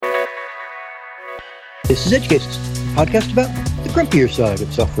This is Edge Cases, a podcast about the grumpier side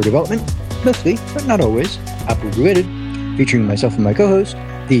of software development, mostly, but not always, Apple-related, featuring myself and my co-host,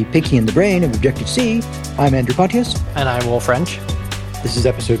 the pinky and the brain of Objective-C. I'm Andrew Pontius. And I'm Will French. This is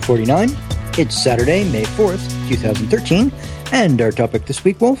episode 49. It's Saturday, May 4th, 2013, and our topic this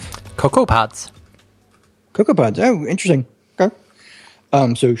week, Wolf? CocoaPods. CocoaPods. Oh, interesting. Okay.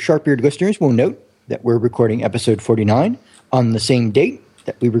 So sharp-eared listeners will note that we're recording episode 49 on the same date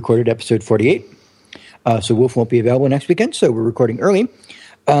that we recorded episode 48. So Wolf won't be available next weekend, so we're recording early.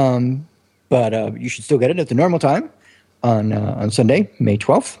 But you should still get it at the normal time on Sunday, May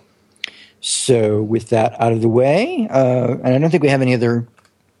 12th. So with that out of the way, and I don't think we have any other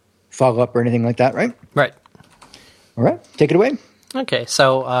follow-up or anything like that, right? Right. All right. Take it away. Okay.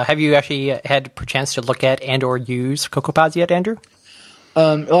 So have you actually had a chance to look at and or use CocoaPods yet, Andrew?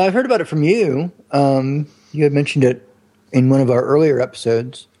 Well, I've heard about it from you. You had mentioned it in one of our earlier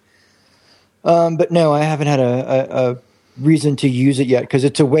episodes. But no, I haven't had a reason to use it yet because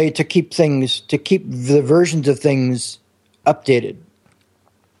it's a way to keep the versions of things updated.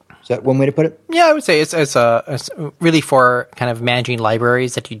 Is that one way to put it? Yeah, I would say it's really for kind of managing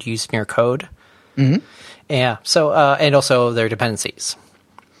libraries that you'd use in your code. Mm-hmm. Yeah. So and also their dependencies.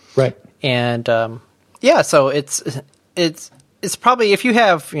 Right. And yeah, so it's probably if you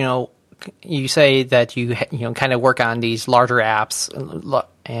have you say that you kind of work on these larger apps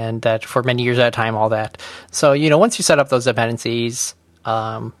and that for many years at a time, all that. So, once you set up those dependencies,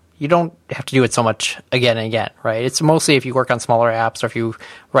 you don't have to do it so much again and again, right? It's mostly if you work on smaller apps or if you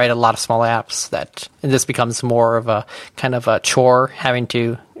write a lot of small apps and this becomes more of a kind of a chore having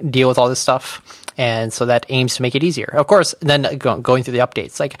to deal with all this stuff. And so that aims to make it easier. Of course, then going through the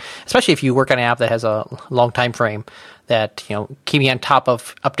updates, like especially if you work on an app that has a long time frame, that keeping on top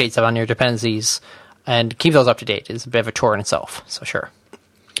of updates on your dependencies and keep those up to date is a bit of a chore in itself. So sure,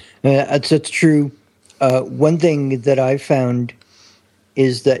 that's true. One thing that I've found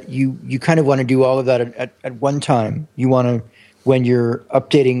is that you kind of want to do all of that at one time. You want to, when you're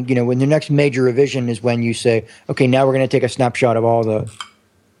updating, when the next major revision is when you say, okay, now we're going to take a snapshot of all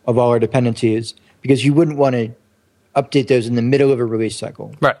our dependencies, because you wouldn't want to update those in the middle of a release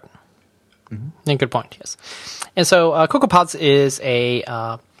cycle. Right. Mm-hmm. Good point, yes. And so CocoaPods is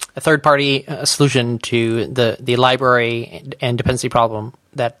a third-party solution to the library and dependency problem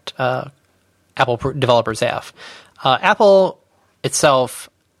that Apple developers have. Apple itself,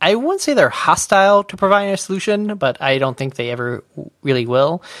 I wouldn't say they're hostile to providing a solution, but I don't think they ever really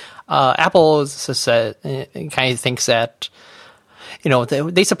will. Apple kind of thinks that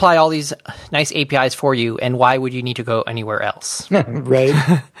they supply all these nice APIs for you, and why would you need to go anywhere else?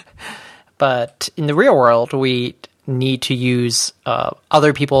 Right. But in the real world, we need to use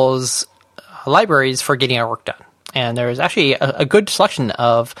other people's libraries for getting our work done. And there's actually a good selection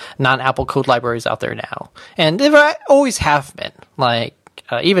of non-Apple code libraries out there now. And there always have been.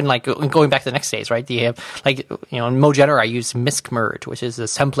 Even going back to the next days, right? You have in Mogetter, I use MISC merge, which is a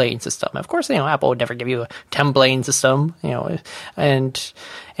templating system. Of course, Apple would never give you a templating system, and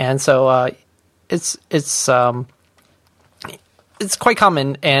so it's quite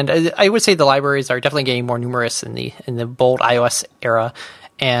common, and I would say the libraries are definitely getting more numerous in the bold iOS era,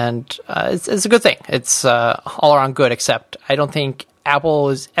 and it's a good thing. It's all around good, except I don't think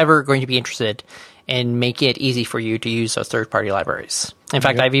Apple is ever going to be interested in making it easy for you to use those third-party libraries. In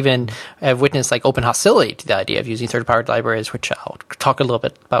fact, I've witnessed open hostility to the idea of using third-party libraries, which I'll talk a little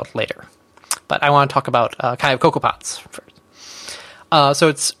bit about later. But I want to talk about kind of CocoaPods first. So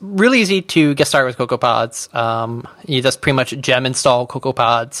it's really easy to get started with CocoaPods. You just pretty much gem install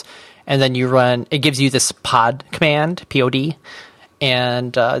CocoaPods, and then it gives you this pod command, POD,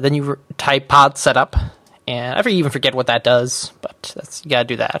 and then you type pod setup, and I even forget what that does, but you gotta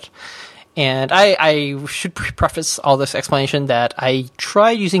do that. And I should preface all this explanation that I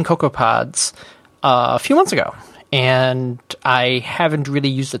tried using CocoaPods a few months ago, and I haven't really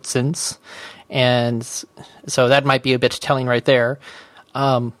used it since. And so that might be a bit telling right there.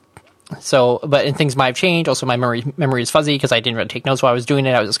 But things might have changed. Also, my memory is fuzzy because I didn't really take notes while I was doing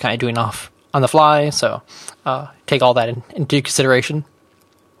it. I was just kind of doing off on the fly. So take all that into consideration.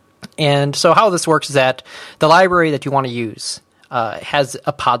 And so how this works is that the library that you want to use has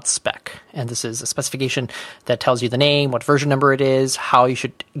a pod spec, and this is a specification that tells you the name, what version number it is, how you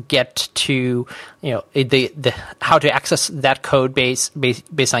should get to, how to access that code base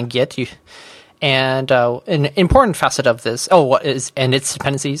based on Git. And an important facet of this, and its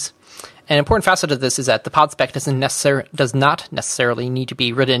dependencies. An important facet of this is that the pod spec does not necessarily need to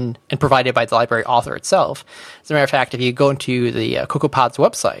be written and provided by the library author itself. As a matter of fact, if you go into the CocoaPods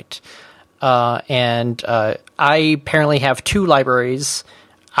website, I apparently have two libraries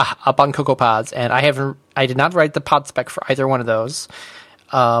up on CocoaPods, and I did not write the pod spec for either one of those.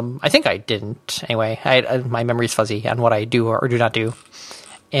 I think I didn't. Anyway, my memory's fuzzy on what I do or do not do.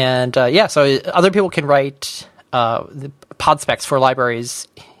 And so other people can write the pod specs for libraries,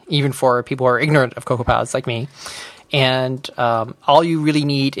 even for people who are ignorant of CocoaPods like me. And all you really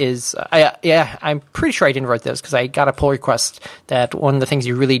need is, I'm pretty sure I didn't write this because I got a pull request that one of the things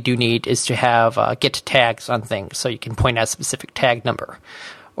you really do need is to have get tags on things so you can point at a specific tag number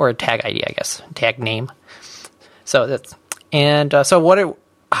or a tag ID, I guess, tag name. So that's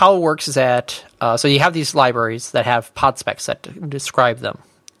how it works is that so you have these libraries that have pod specs that describe them,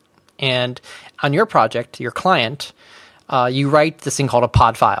 and on your project, your client, you write this thing called a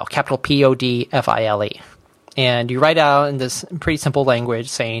pod file, capital PODFILE. And you write out in this pretty simple language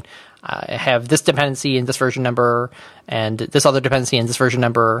saying, I have this dependency in this version number and this other dependency in this version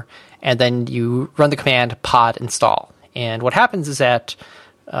number. And then you run the command pod install. And what happens is that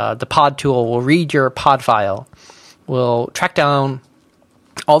the pod tool will read your pod file, will track down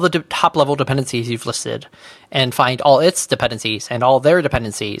all the top-level dependencies you've listed and find all its dependencies and all their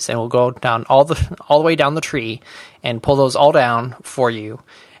dependencies. And will go down all the way down the tree and pull those all down for you.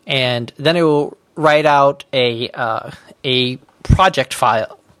 And then it will write out a project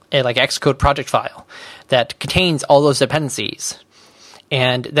file, like Xcode project file that contains all those dependencies,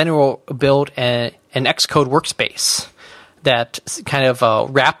 and then it will build an Xcode workspace that kind of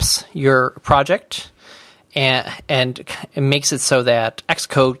wraps your project and it makes it so that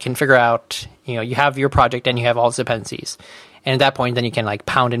Xcode can figure out, you have your project and you have all its dependencies, and at that point, then you can like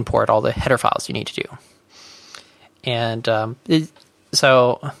pound import all the header files you need to do, and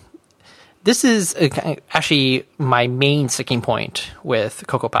so. This is actually my main sticking point with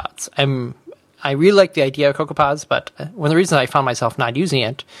CocoaPods. I really like the idea of CocoaPods, but one of the reasons I found myself not using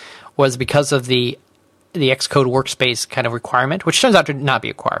it was because of the Xcode workspace kind of requirement, which turns out to not be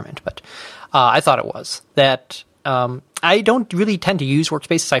a requirement, but I thought it was. That I don't really tend to use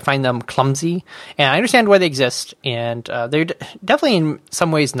workspaces. I find them clumsy, and I understand why they exist, and they're definitely in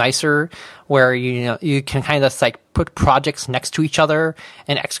some ways nicer, where you can kind of like put projects next to each other,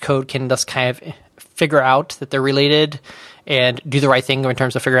 and Xcode can just kind of figure out that they're related and do the right thing in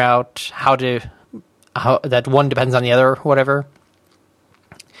terms of figuring out how that one depends on the other, or whatever.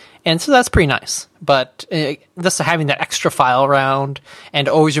 And so that's pretty nice. But just having that extra file around, and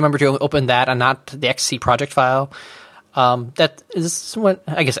always remember to open that and not the XC project file, that is what,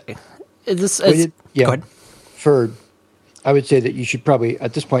 I guess, yeah. Go ahead. I would say that you should probably,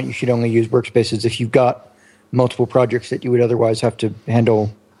 at this point, you should only use workspaces if you've got multiple projects that you would otherwise have to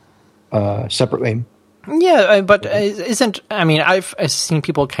handle separately. Yeah, but I've seen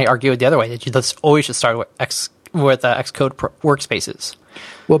people kind of argue it the other way, that you just always should start with Xcode workspaces.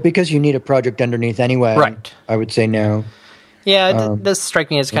 Well, because you need a project underneath anyway, right. I would say no. Yeah, it does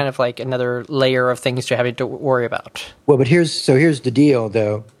strike me as kind of like another layer of things you're having to worry about. Well, but here's the deal,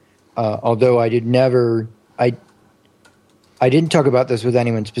 though. Although I didn't talk about this with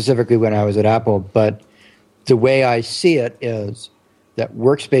anyone specifically when I was at Apple, but the way I see it is that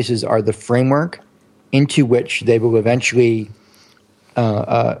workspaces are the framework into which they will eventually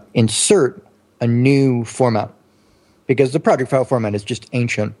insert a new format, because the project file format is just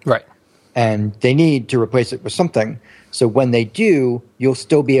ancient. Right. And they need to replace it with something. So when they do, you'll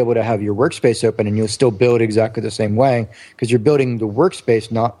still be able to have your workspace open, and you'll still build exactly the same way, because you're building the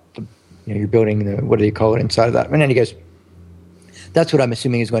workspace, not you're building the, what do you call it, inside of that. In any case, that's what I'm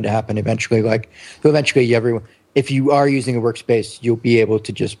assuming is going to happen eventually. If you are using a workspace, you'll be able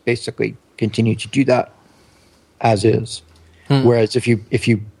to just basically continue to do that as is. Whereas if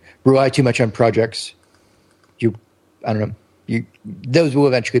you rely too much on projects, those will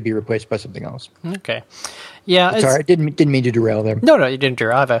eventually be replaced by something else. Okay. Yeah. Sorry, I didn't mean to derail there. No, you didn't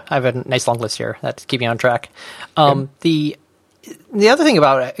derail. I have a nice long list here that's keeping on track. The other thing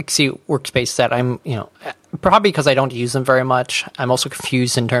about XC Workspace that I'm, probably because I don't use them very much, I'm also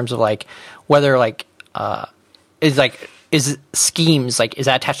confused in terms of like whether is schemes, like, is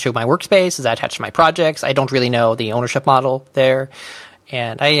that attached to my workspace? Is that attached to my projects? I don't really know the ownership model there,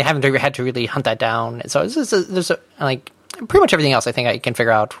 and I haven't had to really hunt that down. So there's pretty much everything else I think I can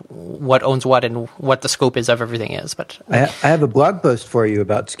figure out what owns what and what the scope is of everything is. But I have a blog post for you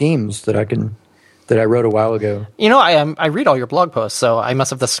about schemes that I wrote a while ago. I read all your blog posts, so I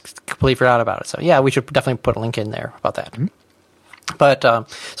must have just completely forgot about it. So yeah, we should definitely put a link in there about that. Mm-hmm. But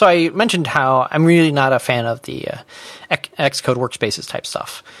so I mentioned how I'm really not a fan of the Xcode workspaces type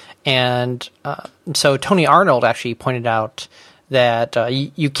stuff, and so Tony Arnold actually pointed out that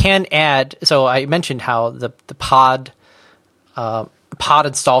you can add. So I mentioned how the pod pod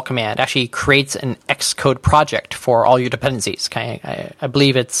install command actually creates an Xcode project for all your dependencies. I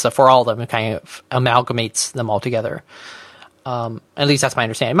believe it's for all of them. It kind of amalgamates them all together. At least that's my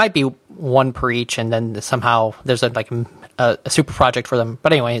understanding. It might be one per each, and then somehow there's a super project for them.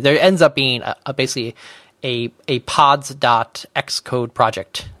 But anyway, there ends up being basically a pods.xcode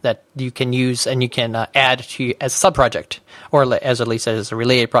project that you can use and you can add to as a sub-project, or as at least as a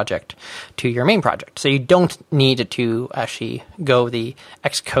related project to your main project. So you don't need to actually go the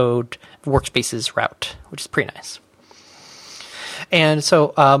Xcode workspaces route, which is pretty nice. And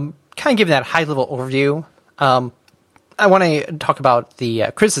so kind of giving that high-level overview, I want to talk about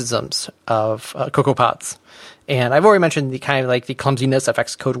the criticisms of CocoaPods. And I've already mentioned the kind of like the clumsiness of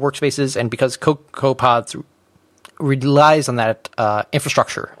Xcode workspaces, and because CocoaPods relies on that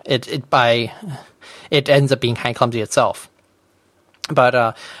infrastructure, it ends up being kind of clumsy itself.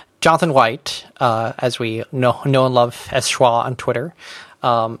 But Jonathan White, as we know and love as Schwa on Twitter,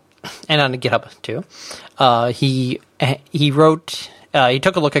 and on GitHub too, he wrote. He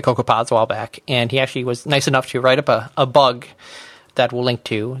took a look at CocoaPods a while back, and he actually was nice enough to write up a bug that we'll link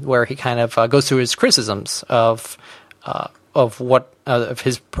to, where he kind of goes through his criticisms of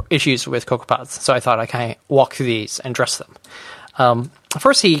his issues with CocoaPods. So I thought I'd kind of walk through these and address them.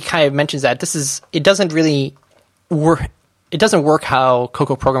 First, he kind of mentions that it doesn't really work. It doesn't work how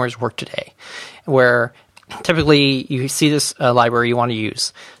Cocoa programmers work today, where typically you see this library you want to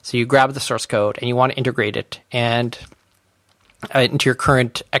use, so you grab the source code and you want to integrate it and into your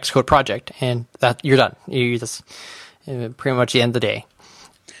current Xcode project, and that you're done. You just pretty much the end of the day.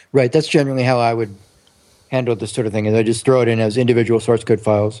 Right. That's generally how I would handle this sort of thing, is I just throw it in as individual source code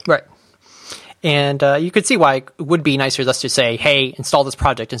files. Right. And you could see why it would be nicer just to say, hey, install this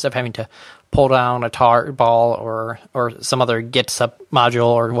project, instead of having to pull down a tarball or some other Git sub module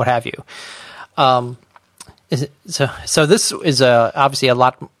or what have you. So this is obviously a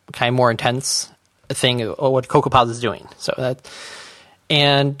lot kind of more intense thing what CocoaPods is doing. So that,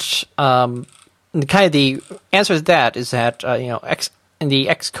 and kind of the answer to that is that in the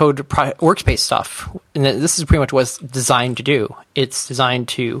Xcode workspace stuff, and this is pretty much what it's designed to do. It's designed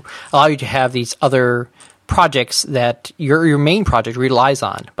to allow you to have these other projects that your main project relies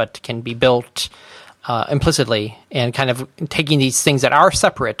on, but can be built implicitly, and kind of taking these things that are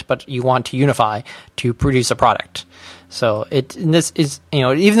separate, but you want to unify to produce a product. So this is,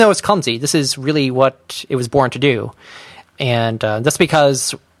 even though it's clumsy, this is really what it was born to do. And that's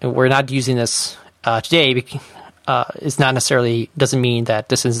because we're not using this today. It's not necessarily doesn't mean that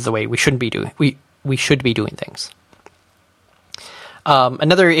this is the way we shouldn't be doing. We should be doing things.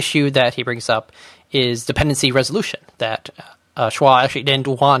 Another issue that he brings up is dependency resolution. That Schwa actually didn't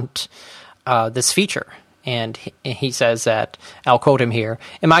want this feature. And he says that, I'll quote him here,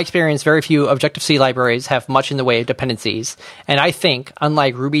 "In my experience, very few Objective-C libraries have much in the way of dependencies, and I think,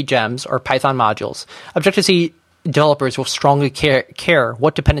 unlike Ruby gems or Python modules, Objective-C developers will strongly care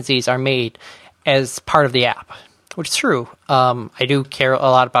what dependencies are made as part of the app," which is true. I do care a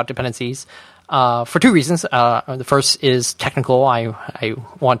lot about dependencies for two reasons. The first is technical. I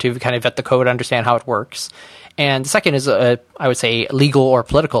want to kind of vet the code, understand how it works. And the second is, I would say, legal or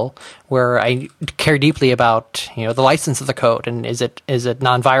political, where I care deeply about the license of the code, and is it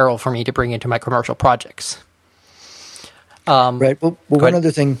non-viral for me to bring into my commercial projects. Right. Well, one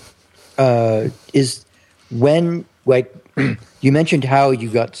other thing is when, like, you mentioned how you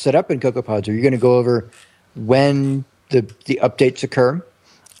got set up in CocoaPods. Are you going to go over when the updates occur?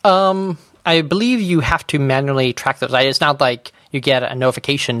 I believe you have to manually track those. It's not like you get a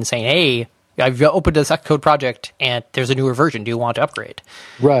notification saying, "Hey, I've opened this Xcode project and there's a newer version. Do you want to upgrade?"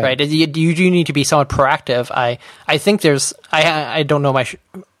 Right. You do need to be somewhat proactive. I think there's. I don't know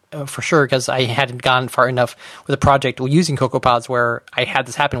for sure, because I hadn't gone far enough with a project using CocoaPods where I had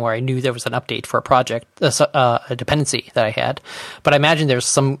this happen, where I knew there was an update for a project, a dependency that I had. But I imagine there's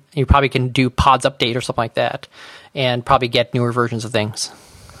some. You probably can do pods update or something like that, and probably get newer versions of things.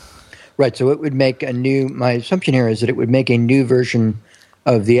 Right. So it would make my assumption here is that it would make a new version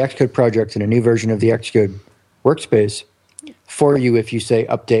of the Xcode project and a new version of the Xcode workspace for you if you say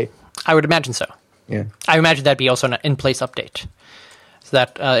update. I would imagine so. Yeah. I imagine that'd be also an in-place update. So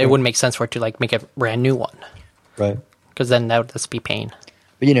that it wouldn't make sense for it to make a brand new one. Right. Because then that would just be pain.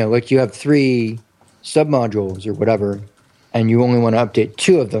 But like you have 3 submodules or whatever, and you only want to update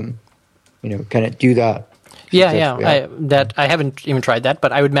 2 of them, kind of do that. Yeah. I haven't even tried that,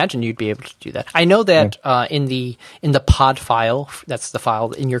 but I would imagine you'd be able to do that. I know that in the pod file, that's the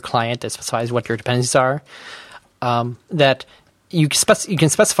file in your client that specifies what your dependencies are, that you can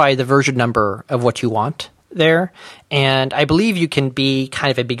specify the version number of what you want, there. And I believe you can be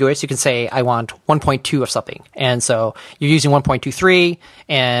kind of ambiguous. You can say, I want 1.2 of something. And so you're using 1.23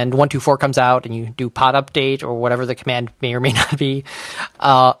 and 124 comes out and you do pod update or whatever the command may or may not be.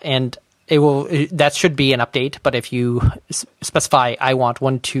 And that should be an update. But if you specify, I want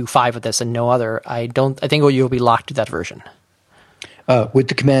 125 of this and no other, I think you'll be locked to that version. Would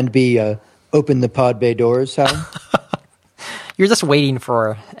the command be open the pod bay doors, Hal? You're just waiting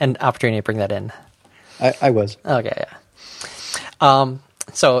for an opportunity to bring that in. I was. Okay, yeah.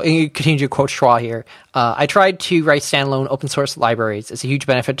 So, you continue to quote Schwa here. I tried to write standalone open source libraries. It's a huge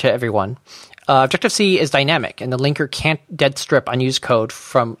benefit to everyone. Objective-C is dynamic, and the linker can't dead strip unused code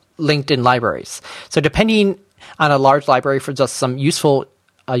from linked-in libraries. So depending on a large library for just some useful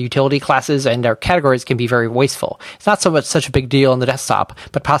utility classes and our categories can be very wasteful. It's not so much such a big deal on the desktop,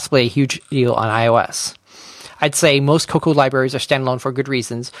 but possibly a huge deal on iOS. I'd say most Cocoa libraries are standalone for good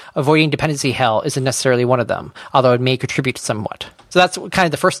reasons. Avoiding dependency hell isn't necessarily one of them, although it may contribute somewhat. So that's kind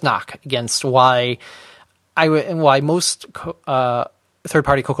of the first knock against why most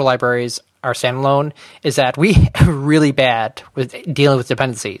third-party Cocoa libraries are standalone, is that we are really bad with dealing with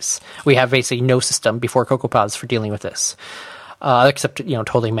dependencies. We have basically no system before CocoaPods for dealing with this, except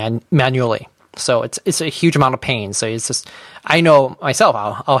totally manually. So it's a huge amount of pain. So it's just, I know myself,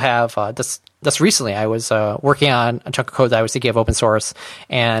 I'll have this. Just recently, I was working on a chunk of code that I was thinking of open source,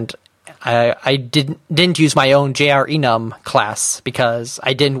 and I didn't use my own JREnum class because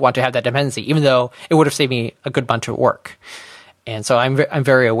I didn't want to have that dependency, even though it would have saved me a good bunch of work. And so I'm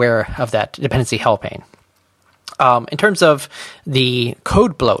very aware of that dependency hell pain. In terms of the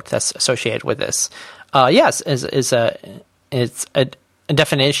code bloat that's associated with this, yes, it's a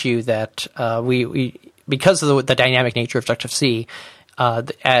definite issue that we because of the dynamic nature of Objective-C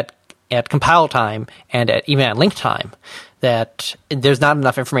at compile time and even at link time, that there's not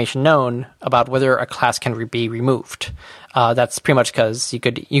enough information known about whether a class can be removed. That's pretty much because you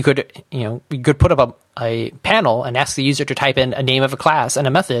could put up a panel and ask the user to type in a name of a class and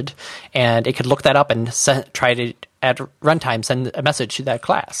a method, and it could look that up and try to at runtime send a message to that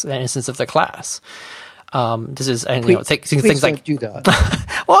class, an instance of the class. This is things like do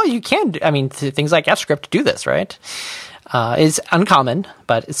that. Well, you can. I mean, things like fscript do this, right? Is uncommon,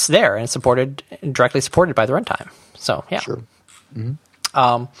 but it's there and it's directly supported by the runtime. So yeah. Sure.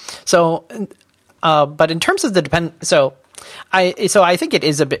 Mm-hmm. But in terms of the I think it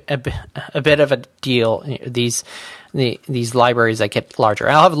is a bit of a deal. These libraries that get larger.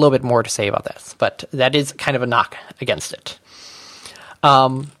 And I'll have a little bit more to say about that, but that is kind of a knock against it.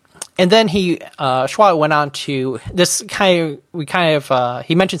 And then Schwa went on to this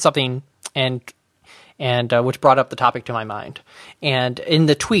he mentioned something and which brought up the topic to my mind. And in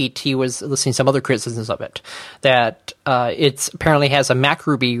the tweet, he was listing some other criticisms of it, that it apparently has a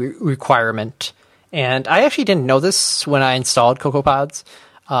MacRuby requirement. And I actually didn't know this when I installed CocoaPods.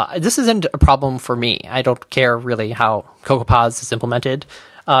 This isn't a problem for me. I don't care really how CocoaPods is implemented.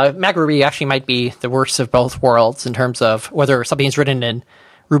 MacRuby actually might be the worst of both worlds in terms of whether something is written in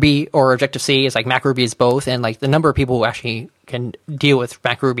Ruby or Objective-C. Is like MacRuby is both, and like the number of people who actually can deal with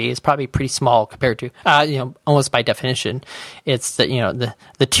MacRuby is probably pretty small compared to almost by definition. It's the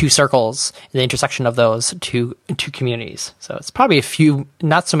two circles, the intersection of those two communities. So it's probably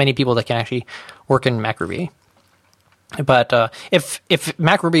not so many people that can actually work in MacRuby. But if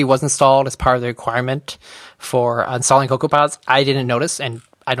MacRuby was installed as part of the requirement for installing CocoaPods, I didn't notice, and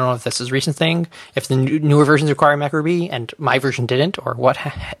I don't know if this is a recent thing, if the newer versions require MacRuby and my version didn't, or what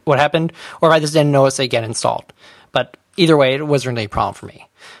happened, or if I just didn't notice it get installed. But either way, it wasn't really a problem for me.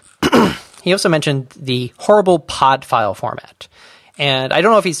 He also mentioned the horrible pod file format. And I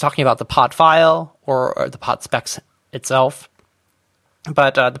don't know if he's talking about the pod file or the pod specs itself.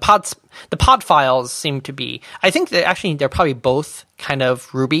 But the pod files seem to be, I think that actually they're probably both kind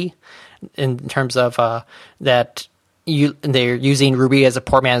of Ruby in terms of that they're using Ruby as a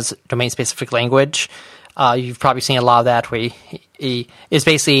poor man's domain-specific language. You've probably seen a lot of that where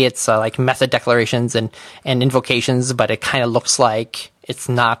it's like method declarations and invocations, but it kind of looks like it's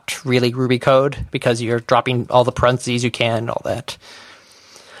not really Ruby code because you're dropping all the parentheses you can and all that.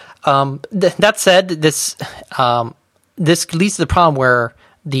 That said, this leads to the problem where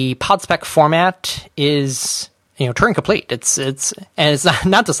the pod spec format is Turing complete. It's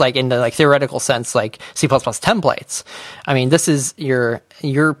not just like in the like theoretical sense like C++ templates. I mean, this is you're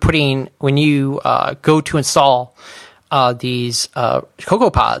putting when you go to install these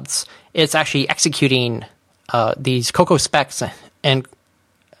CocoaPods, it's actually executing these Cocoa specs and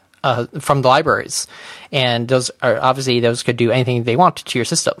from the libraries, and those could do anything they want to your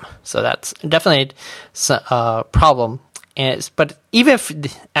system. So that's definitely a problem But even if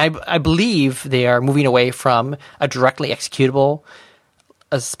I believe they are moving away from a directly executable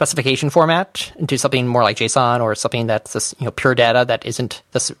a specification format into something more like JSON or something that's this, pure data that isn't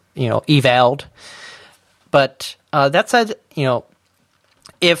this, evaled. But that said,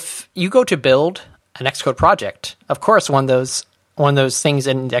 if you go to build an Xcode project, of course, one of those things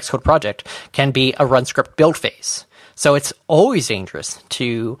in the Xcode project can be a run script build phase. So it's always dangerous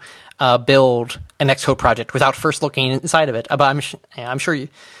to build an Xcode project without first looking inside of it. But I'm sure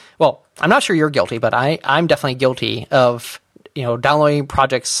I'm not sure you're guilty, but I'm definitely guilty of downloading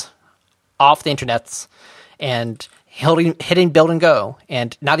projects off the internet and hitting build and go,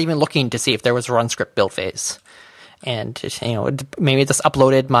 and not even looking to see if there was a run script build phase. And maybe it just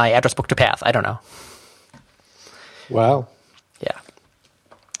uploaded my address book to path. I don't know. Wow. Yeah.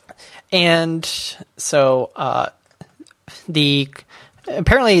 And so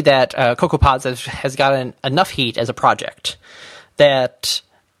apparently that CocoaPods has gotten enough heat as a project that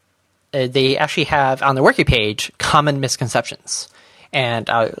they actually have on the wiki page common misconceptions, and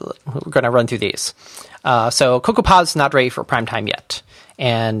we're going to run through these. So CocoaPods is not ready for prime time yet,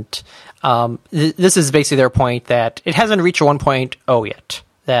 and this is basically their point that it hasn't reached a 1.0 yet,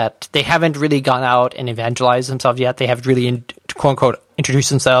 that they haven't really gone out and evangelized themselves yet. They haven't really, quote-unquote, introduced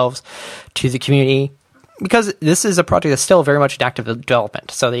themselves to the community, because this is a project that's still very much in active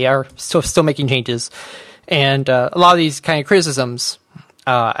development. So they are still making changes, and a lot of these kind of criticisms,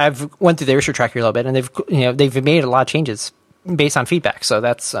 I've went through the issue tracker a little bit, and they've made a lot of changes based on feedback. So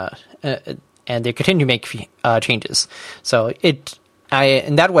that's and they continue to make changes. So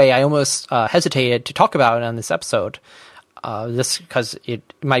in that way, I almost hesitated to talk about it on this episode, just because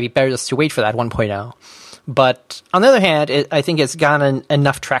it might be better just to wait for that 1.0. But on the other hand, I think it's gotten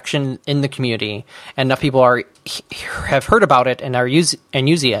enough traction in the community, and enough people have heard about it and are using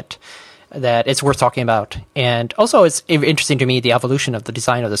it, that it's worth talking about. And also, it's interesting to me, the evolution of the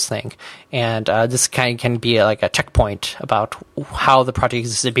design of this thing. And this kind of can be like a checkpoint about how the project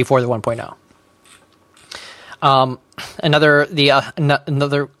existed before the 1.0.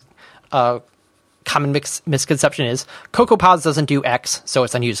 Another common misconception is CocoaPods doesn't do X, so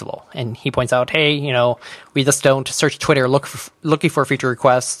it's unusable. And he points out, hey, we just don't search Twitter looking for feature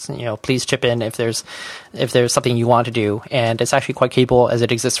requests. Please chip in if there's something you want to do. And it's actually quite capable as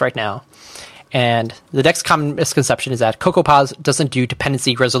it exists right now. And the next common misconception is that CocoaPods doesn't do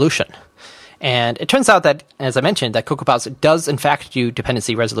dependency resolution. And it turns out that, as I mentioned, that CocoaPods does in fact do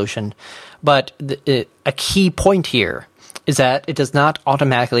dependency resolution. But a key point here is that it does not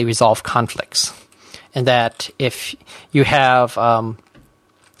automatically resolve conflicts. And that if you have,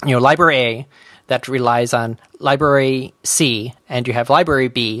 library A that relies on library C, and you have library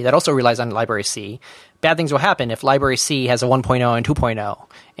B that also relies on library C, bad things will happen if library C has a 1.0 and 2.0,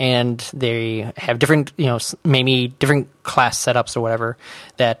 and they have different, maybe different class setups or whatever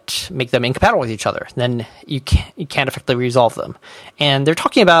that make them incompatible with each other. Then you can't effectively resolve them. And they're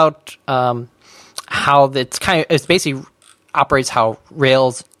talking about how it's basically operates how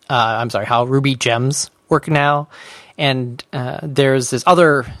how Ruby gems work now. And there's this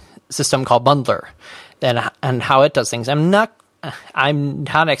other system called Bundler, and how it does things. I'm not an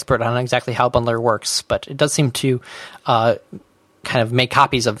expert on exactly how Bundler works, but it does seem to kind of make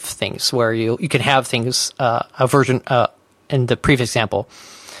copies of things where you can have things, a version in the previous example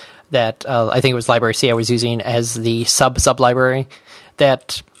that I think it was library C I was using as the sub library,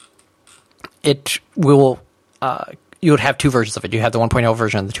 that it will you would have two versions of it. You have the 1.0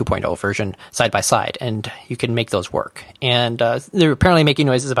 version and the 2.0 version side by side, and you can make those work. And they're apparently making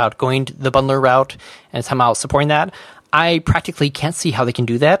noises about going to the bundler route and somehow supporting that. I practically can't see how they can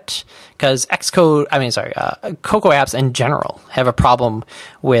do that, because Cocoa apps in general have a problem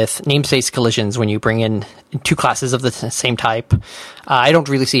with namespace collisions when you bring in two classes of the same type. I don't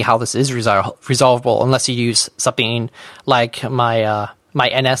really see how this is resolvable unless you use something like my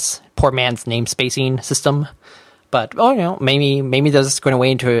NS, poor man's namespacing system. But maybe that's going to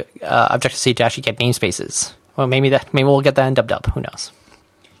wait into Objective-C to actually get namespaces. Well, maybe we'll get that in dub. Who knows?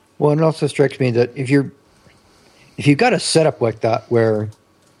 Well, it also strikes me that if you've got a setup like that where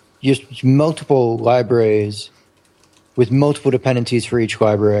you use multiple libraries with multiple dependencies for each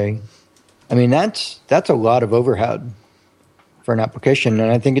library, I mean that's a lot of overhead for an application.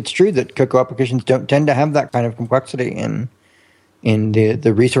 And I think it's true that Cocoa applications don't tend to have that kind of complexity in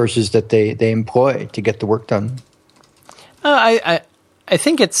the resources that they employ to get the work done. I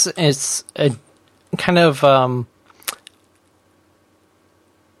think it's a kind of a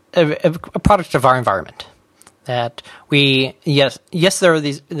product of our environment, that there are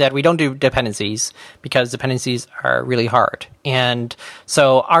these, that we don't do dependencies because dependencies are really hard, and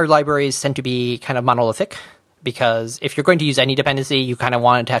so our libraries tend to be kind of monolithic, because if you're going to use any dependency, you kind of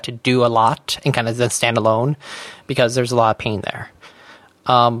want it to have to do a lot and kind of then stand alone, because there's a lot of pain there.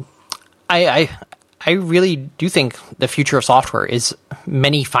 I really do think the future of software is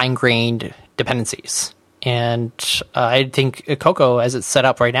many fine-grained dependencies. And I think Cocoa, as it's set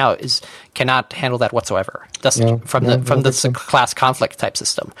up right now, cannot handle that whatsoever. Just from the class conflict type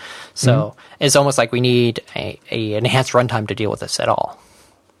system. So it's almost like we need a enhanced runtime to deal with this at all.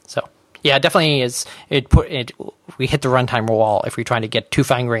 So yeah, it definitely is. We hit the runtime wall if we're trying to get too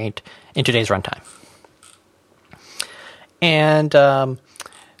fine-grained in today's runtime. And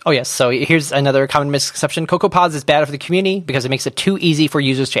oh yes, so here's another common misconception. CocoaPods is bad for the community because it makes it too easy for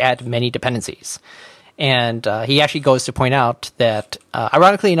users to add many dependencies. And he actually goes to point out that,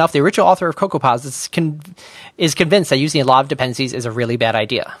 ironically enough, the original author of CocoaPods is convinced that using a lot of dependencies is a really bad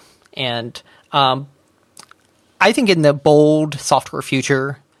idea. And I think in the bold software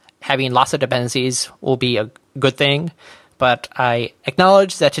future, having lots of dependencies will be a good thing. But I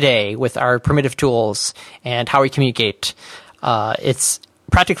acknowledge that today, with our primitive tools and how we communicate, it's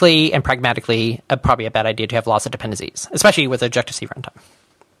practically and pragmatically probably a bad idea to have lots of dependencies, especially with Objective-C runtime.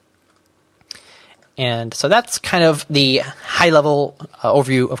 And so that's kind of the high-level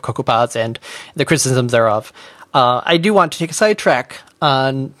overview of CocoaPods and the criticisms thereof. I do want to take a sidetrack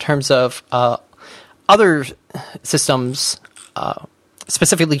on terms of other systems,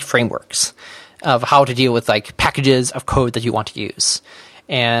 specifically frameworks, of how to deal with like packages of code that you want to use.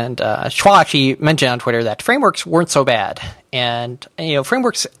 And Schwal actually mentioned on Twitter that frameworks weren't so bad. And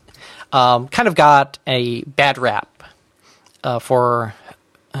frameworks kind of got a bad rap for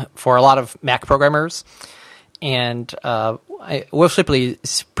a lot of Mac programmers, and Will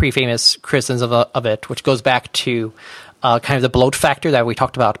Shipley's pretty famous criticism of it, which goes back to kind of the bloat factor that we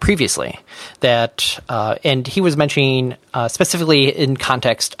talked about previously. And he was mentioning specifically in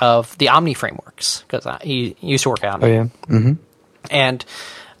context of the Omni frameworks, because he used to work at Omni. Oh yeah, mm-hmm. And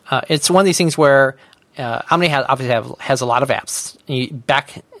it's one of these things where Omni obviously has a lot of apps.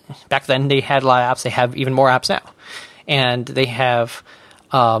 Back then they had a lot of apps. They have even more apps now, and they have.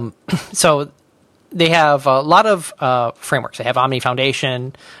 So they have a lot of frameworks. They have Omni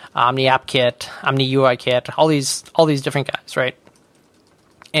Foundation, Omni App Kit, Omni UI Kit, all these different guys, right?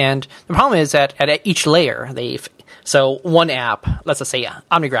 And the problem is that at each layer, so one app, let's just say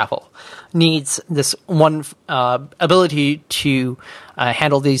OmniGraffle, needs this one ability to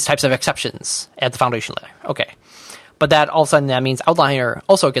handle these types of exceptions at the foundation layer. Okay. But that all of a sudden that means Outliner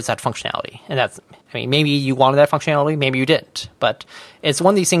also gets that functionality. And maybe you wanted that functionality, maybe you didn't. But it's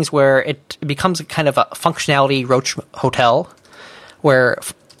one of these things where it becomes kind of a functionality roach hotel, where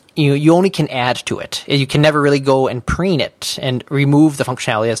you only can add to it. You can never really go and preen it and remove the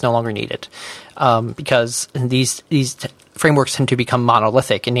functionality that's no longer needed, because these frameworks tend to become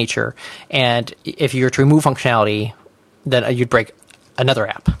monolithic in nature. And if you were to remove functionality, then you'd break another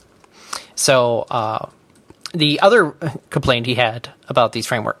app. So the other complaint he had about these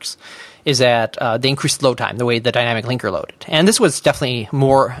frameworks is that they increased load time, the way the dynamic linker loaded. And this was definitely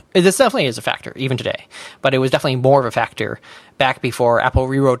this definitely is a factor, even today. But it was definitely more of a factor back before Apple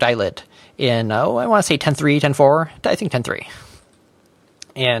rewrote Dylid in, I want to say 10.3, 10.4, I think 10.3.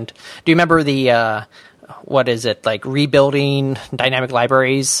 And do you remember the, rebuilding dynamic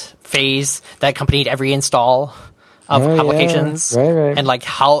libraries phase that accompanied every install of applications? Yeah. Right. And like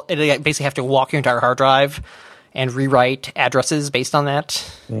how it basically have to walk your entire hard drive and rewrite addresses based on that.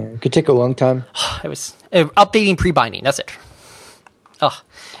 Yeah, it could take a long time. It was updating pre-binding. That's it.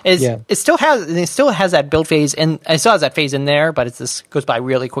 It still has that build phase, and it still has that phase in there, but this goes by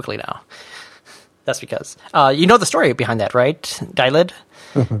really quickly now. That's because you know the story behind that, right, Dylid?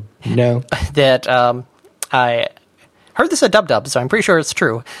 No. That I heard this at DubDub, so I'm pretty sure it's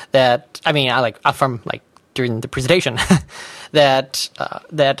true. That from during the presentation that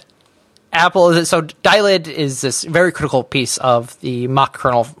Apple, so Dylid is this very critical piece of the mock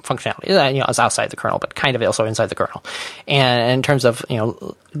kernel functionality. It's outside the kernel, but kind of also inside the kernel. And in terms of,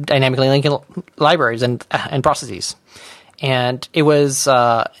 dynamically linking libraries and processes. And it was,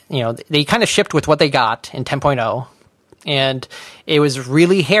 they kind of shipped with what they got in 10.0. And it was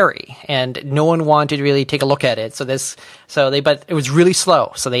really hairy, and no one wanted to really take a look at it. But it was really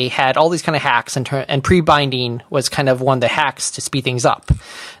slow. So they had all these kind of hacks, and pre-binding was kind of one of the hacks to speed things up.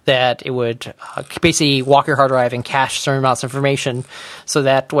 That it would basically walk your hard drive and cache certain amounts of information, so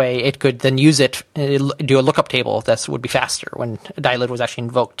that way it could then use it, do a lookup table that would be faster when Dylid was actually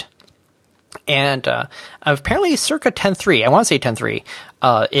invoked. And apparently, circa 10.3, I want to say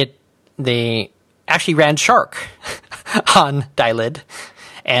 10.3, they actually ran Shark on Dylid,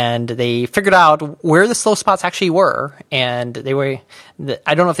 and they figured out where the slow spots actually were, and I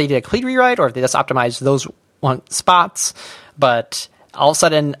don't know if they did a complete rewrite or if they just optimized those spots, but all of a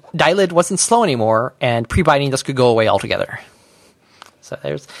sudden Dylid wasn't slow anymore, and pre-binding just could go away altogether. So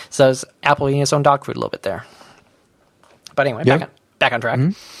there's Apple eating its own dog food a little bit there. But anyway, back on track.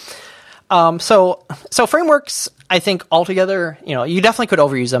 So frameworks, I think altogether, you definitely could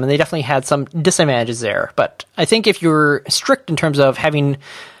overuse them, and they definitely had some disadvantages there. But I think if you're strict in terms of having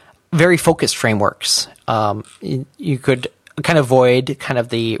very focused frameworks, you could kind of avoid kind of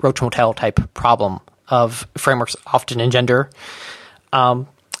the roach motel type problem of frameworks often engender.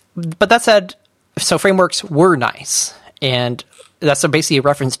 But that said, so frameworks were nice, and that's basically a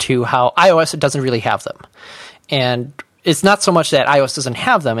reference to how iOS doesn't really have them. And it's not so much that iOS doesn't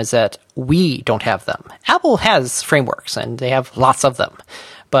have them, is that we don't have them. Apple has frameworks, and they have lots of them.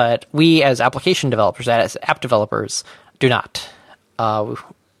 But we, as application developers, as app developers, do not.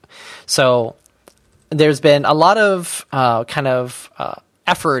 So there's been a lot of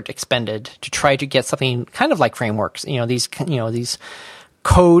effort expended to try to get something kind of like frameworks. These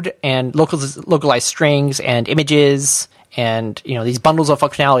code and localized strings and images and these bundles of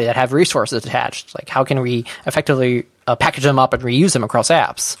functionality that have resources attached. Like, how can we effectively package them up and reuse them across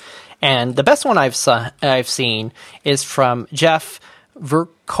apps? And the best one I've seen is from Jeff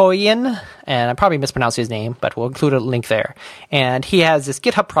Verkoyen, and I probably mispronounced his name, but we'll include a link there. And he has this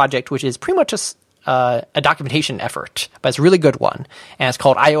GitHub project, which is pretty much just a documentation effort, but it's a really good one. And it's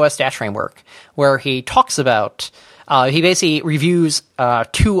called iOS-Framework, where he talks about he basically reviews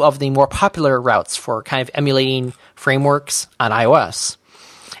two of the more popular routes for kind of emulating frameworks on iOS.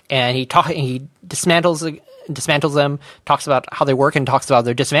 And he dismantles them, talks about how they work, and talks about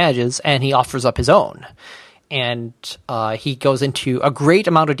their disadvantages, and he offers up his own. And he goes into a great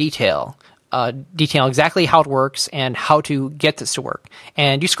amount of detail exactly how it works and how to get this to work.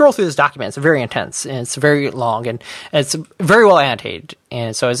 And you scroll through this document, it's very intense, and it's very long, and it's very well annotated.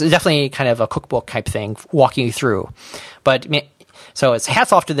 And so it's definitely kind of a cookbook type thing, walking you through. But so it's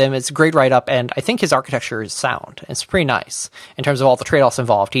hats off to them. It's a great write-up, and I think his architecture is sound. It's pretty nice in terms of all the trade-offs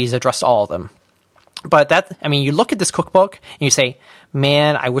involved. He's addressed all of them. But you look at this cookbook and you say,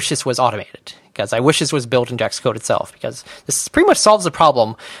 man, I wish this was automated, because I wish this was built into Xcode itself, because this pretty much solves the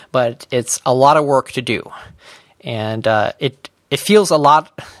problem, but it's a lot of work to do. And it feels a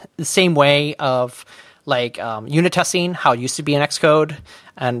lot the same way of like unit testing, how it used to be in Xcode.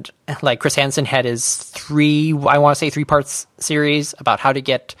 And like Chris Hansen had his 3 parts series about how to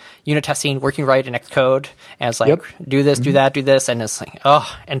get unit testing working right in Xcode. And it's like, do this, do that, do this. And it's like,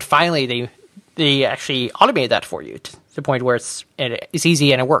 and finally they actually automated that for you to the point where it's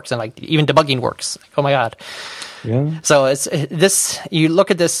easy and it works, and like even debugging works. Like, oh my god! Yeah. So it's this. You look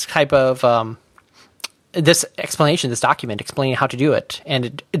at this type of this explanation, this document explaining how to do it, and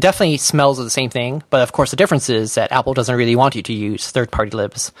it definitely smells of the same thing. But of course, the difference is that Apple doesn't really want you to use third-party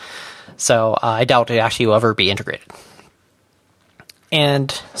libs. So I doubt it actually will ever be integrated.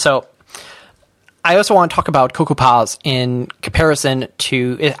 And so I also want to talk about CocoaPods in comparison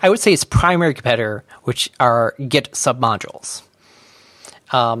to, I would say, its primary competitor, which are Git submodules.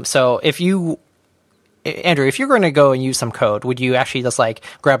 So Andrew, if you're going to go and use some code, would you actually just like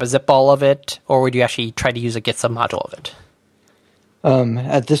grab a zip ball of it, or would you actually try to use a Git submodule of it?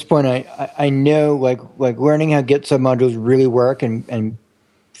 At this point, I know like learning how Git submodules really work and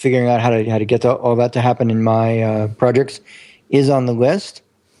figuring out how to get all that to happen in my projects is on the list.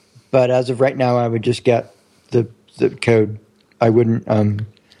 But as of right now, I would just get the code. I wouldn't.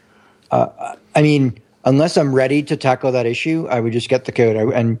 Unless I'm ready to tackle that issue, I would just get the code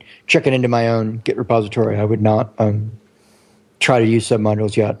and check it into my own Git repository. I would not try to use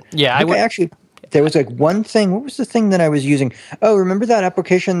submodules yet. Yeah, I would. Actually, there was like one thing. What was the thing that I was using? Oh, remember that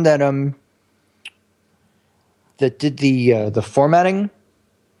application that did the formatting?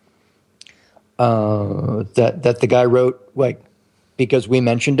 That the guy wrote like. Because we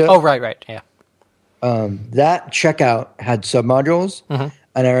mentioned it. Oh, right, yeah. That checkout had submodules, and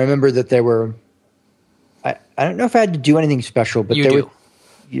I remember that there were. I don't know if I had to do anything special, but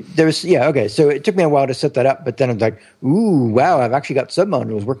there was. Yeah, okay. So it took me a while to set that up, but then it's like, ooh, wow! I've actually got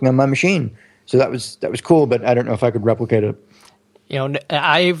submodules working on my machine. So that was cool, but I don't know if I could replicate it.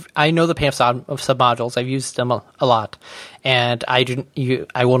 I know the pain of submodules. I've used them a lot, and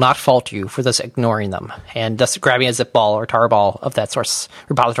I will not fault you for just ignoring them and just grabbing a zip ball or tar ball of that source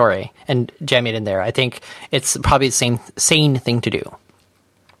repository and jamming it in there. I think it's probably the sane thing to do.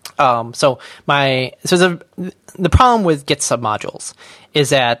 So the problem with Git submodules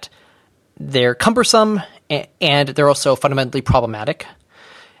is that they're cumbersome and they're also fundamentally problematic,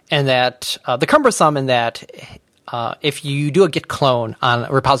 and that the cumbersome in that. if you do a git clone on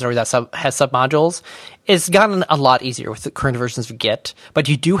a repository that has submodules, it's gotten a lot easier with the current versions of Git. But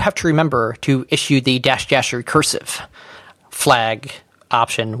you do have to remember to issue the -- recursive flag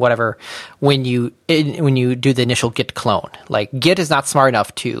option, whatever, when you do the initial git clone. Like, Git is not smart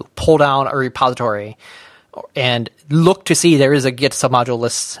enough to pull down a repository and look to see there is a Git submodule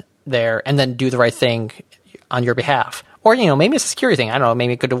list there and then do the right thing on your behalf. Or, maybe it's a security thing. I don't know.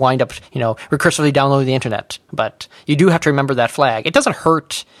 Maybe it could wind up, recursively downloading the internet. But you do have to remember that flag. It doesn't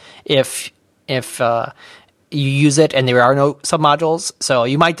hurt if you use it and there are no submodules. So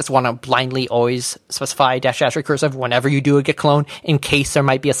you might just want to blindly always specify -- recursive whenever you do a git clone in case there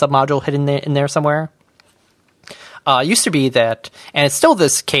might be a submodule hidden in there somewhere. It used to be that, and it's still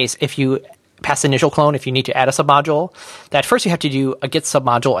this case if you pass the initial clone, if you need to add a submodule, that first you have to do a git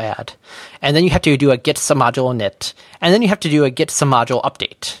submodule add, and then you have to do a git submodule init, and then you have to do a git submodule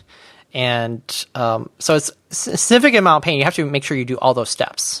update. And so it's a significant amount of pain. You have to make sure you do all those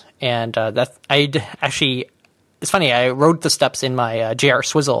steps. And it's funny, I wrote the steps in my JR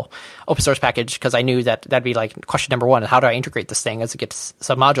Swizzle open source package because I knew that that'd be like question number one: how do I integrate this thing as a Git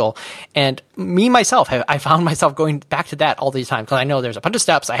submodule? And I found myself going back to that all these times because I know there's a bunch of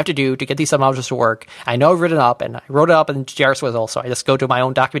steps I have to do to get these submodules to work. I know I've written it up, and I wrote it up in JR Swizzle, so I just go to my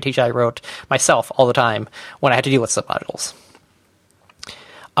own documentation I wrote myself all the time when I had to deal with submodules.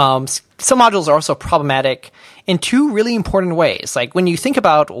 Submodules are also problematic in two really important ways. Like, when you think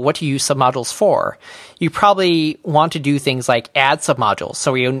about what to use submodules for, you probably want to do things like add submodules,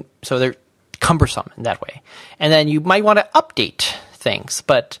 so they're cumbersome in that way. And then you might want to update things,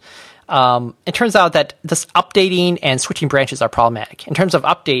 but it turns out that this updating and switching branches are problematic. In terms of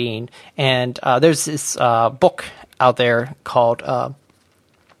updating, and there's this book out there called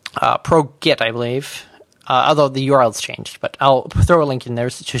Pro-Git, I believe, although the URL's changed, but I'll throw a link in there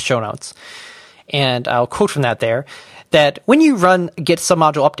to show notes. And I'll quote from that there, that when you run git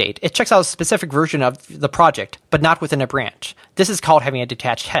submodule update, it checks out a specific version of the project, but not within a branch. This is called having a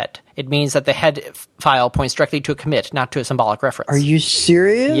detached head. It means that the head file points directly to a commit, not to a symbolic reference. Are you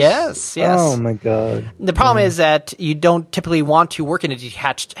serious? Yes. Oh my God. The problem is that you don't typically want to work in a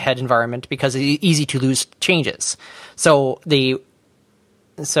detached head environment because it's easy to lose changes.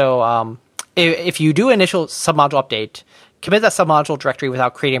 If you do initial submodule update, commit that submodule directory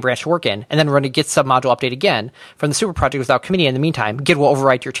without creating a branch to work in, and then run a git submodule update again from the super project without committing in the meantime, Git will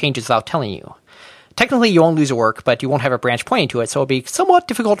overwrite your changes without telling you. Technically, you won't lose a work, but you won't have a branch pointing to it, so it'll be somewhat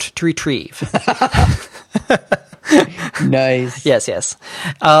difficult to retrieve. Nice. Yes.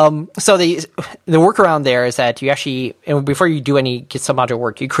 So the workaround there is that you actually, before you do any git submodule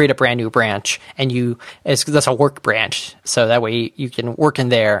work, you create a brand new branch, and that's a work branch. So that way you can work in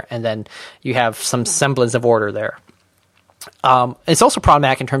there, and then you have some semblance of order there. It's also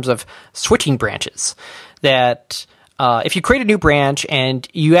problematic in terms of switching branches, that if you create a new branch and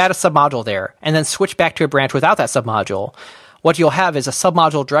you add a submodule there and then switch back to a branch without that submodule, what you'll have is a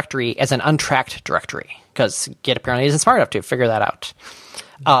submodule directory as an untracked directory, because Git apparently isn't smart enough to figure that out.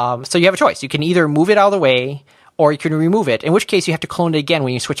 So you have a choice. You can either move it out of the way, or you can remove it, in which case you have to clone it again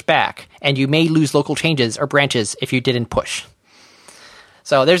when you switch back, and you may lose local changes or branches if you didn't push.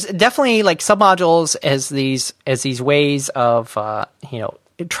 So there's definitely like submodules as these ways of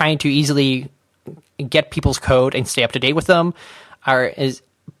trying to easily get people's code and stay up to date with them is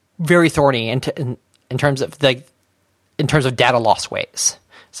very thorny in terms of data loss ways.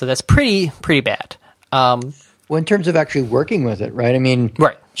 So that's pretty bad. Well, in terms of actually working with it, right? I mean,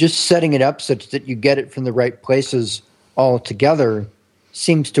 right. Just setting it up such that you get it from the right places all together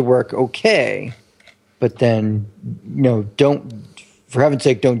seems to work okay, but then for heaven's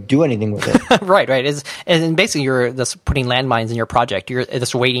sake, don't do anything with it. Right. And basically, you're just putting landmines in your project. You're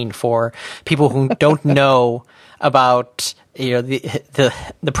just waiting for people who don't know about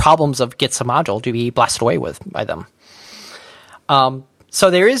the problems of Git submodule to be blasted away by them. So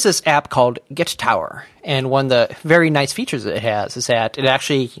there is this app called Git Tower, and one of the very nice features it has is that it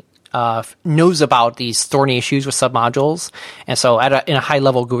actually knows about these thorny issues with submodules, and so in a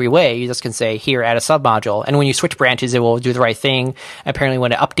high-level GUI way, you just can say, here, add a submodule, and when you switch branches, it will do the right thing. Apparently,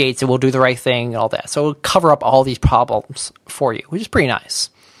 when it updates, it will do the right thing, and all that. So it'll cover up all these problems for you, which is pretty nice.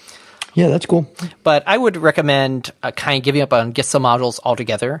 Yeah, that's cool. But I would recommend kind of giving up on Git submodules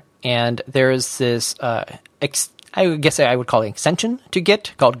altogether, and there's this I guess I would call it an extension to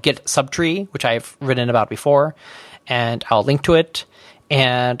Git called Git Subtree, which I've written about before, and I'll link to it.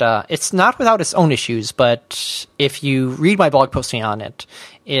 And it's not without its own issues, but if you read my blog posting on it,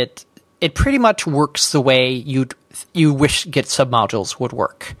 it pretty much works the way you wish Git submodules would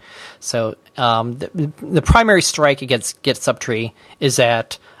work. So the primary strike against Git Subtree is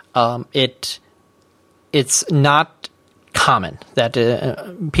that it it's not common that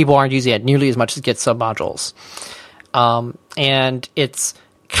people aren't using it nearly as much as Git submodules. And it's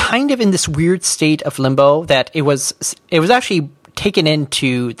kind of in this weird state of limbo that it was actually taken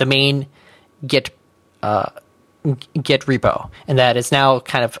into the main Git repo, and that it's now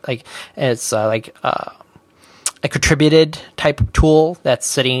kind of like it's a contributed type tool that's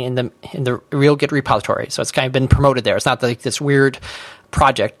sitting in the real Git repository. So it's kind of been promoted there. It's not like this weird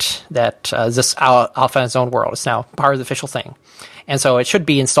project that is just off in its own world. It's now part of the official thing, and so it should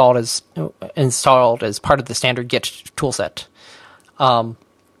be installed as part of the standard Git toolset.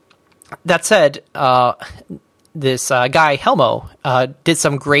 That said, this guy Helmo did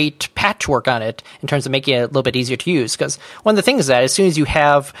some great patchwork on it in terms of making it a little bit easier to use. Because one of the things is that as soon as you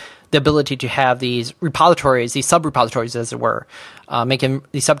have the ability to have these repositories, these sub-repositories, as it were, making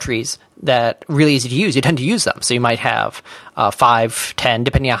these subtrees that really easy to use, you tend to use them. So you might have 5, 10,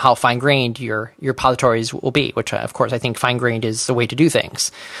 depending on how fine-grained your repositories will be, which, of course, I think fine-grained is the way to do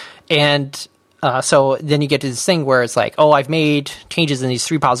things. And so then you get to this thing where it's like, oh, I've made changes in these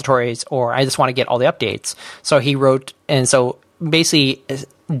 3 repositories, or I just want to get all the updates. So he wrote, and so basically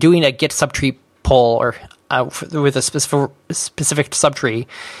doing a Git subtree pull or with a specific subtree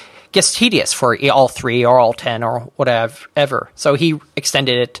gets tedious for all 3 or all 10 or whatever. So he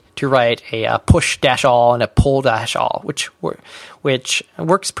extended it to write a push-all and a pull-all, which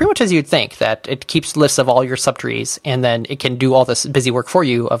works pretty much as you'd think, that it keeps lists of all your subtrees, and then it can do all this busy work for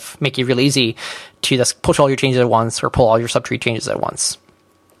you of making it really easy to just push all your changes at once or pull all your subtree changes at once.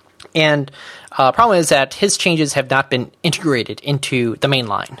 And problem is that his changes have not been integrated into the main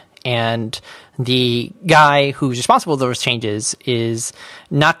line. And the guy who's responsible for those changes is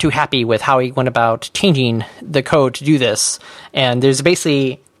not too happy with how he went about changing the code to do this. And there's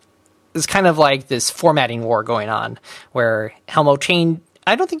kind of like this formatting war going on where Helmo changed.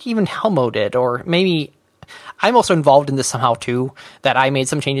 I don't think even Helmo did, or maybe I'm also involved in this somehow too, that I made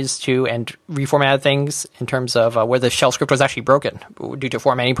some changes to and reformatted things in terms of where the shell script was actually broken due to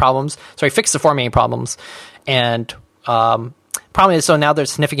formatting problems. So I fixed the formatting problems, and problem is, so now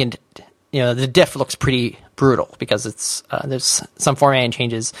there's significant, the diff looks pretty brutal because it's there's some formatting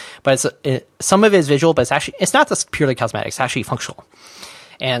changes, but some of it is visual, but it's not just purely cosmetic, it's actually functional.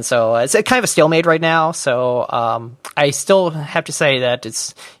 And so it's kind of a stalemate right now. So I still have to say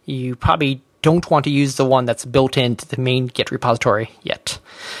that you probably don't want to use the one that's built into the main Git repository yet,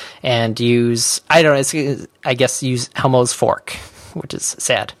 and use Helmo's fork, which is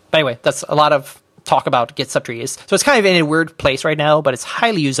sad. But anyway, that's a lot of talk about Git subtrees. So it's kind of in a weird place right now, but it's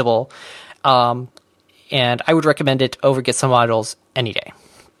highly usable, and I would recommend it over Git submodules any day.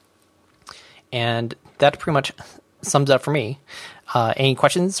 And that pretty much sums it up for me. Any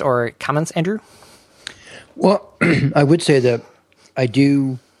questions or comments, Andrew? Well, I would say that I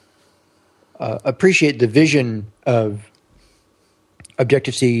do appreciate the vision of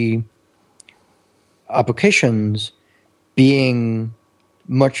Objective-C applications being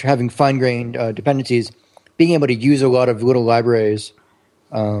having fine-grained dependencies, being able to use a lot of little libraries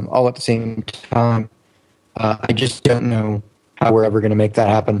all at the same time. I just don't know how we're ever going to make that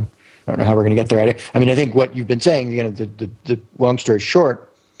happen. I don't know how we're going to get there. I think what you've been saying, the long story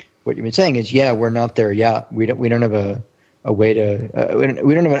short, what you've been saying is, yeah, we're not there yet. We don't have a way to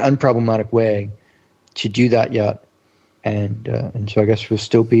we don't have an unproblematic way to do that yet, and so I guess we'll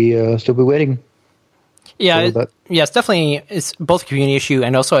still be waiting. Yeah, it's definitely it's both a community issue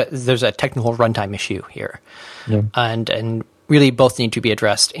and also there's a technical runtime issue here, and really both need to be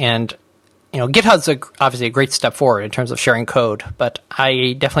addressed. And GitHub's obviously a great step forward in terms of sharing code, but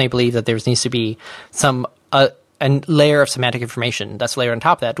I definitely believe that there needs to be some a layer of semantic information that's layered on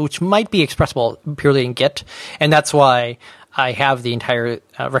top of that, which might be expressible purely in Git, and that's why I have the entire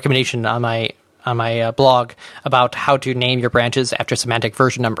recommendation on my blog about how to name your branches after semantic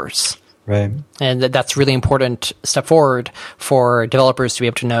version numbers. Right. And that's really important step forward for developers to be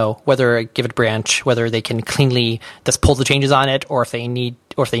able to know whether a given branch, whether they can cleanly just pull the changes on it, or if they need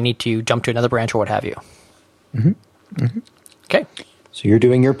to jump to another branch or what have you. Mm-hmm. Mm-hmm. Okay. So you're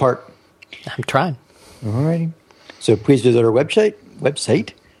doing your part. I'm trying. All righty. So please visit our website,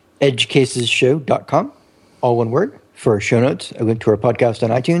 edgecasesshow.com, all one word, for our show notes, a link to our podcast on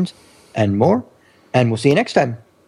iTunes, and more. And we'll see you next time.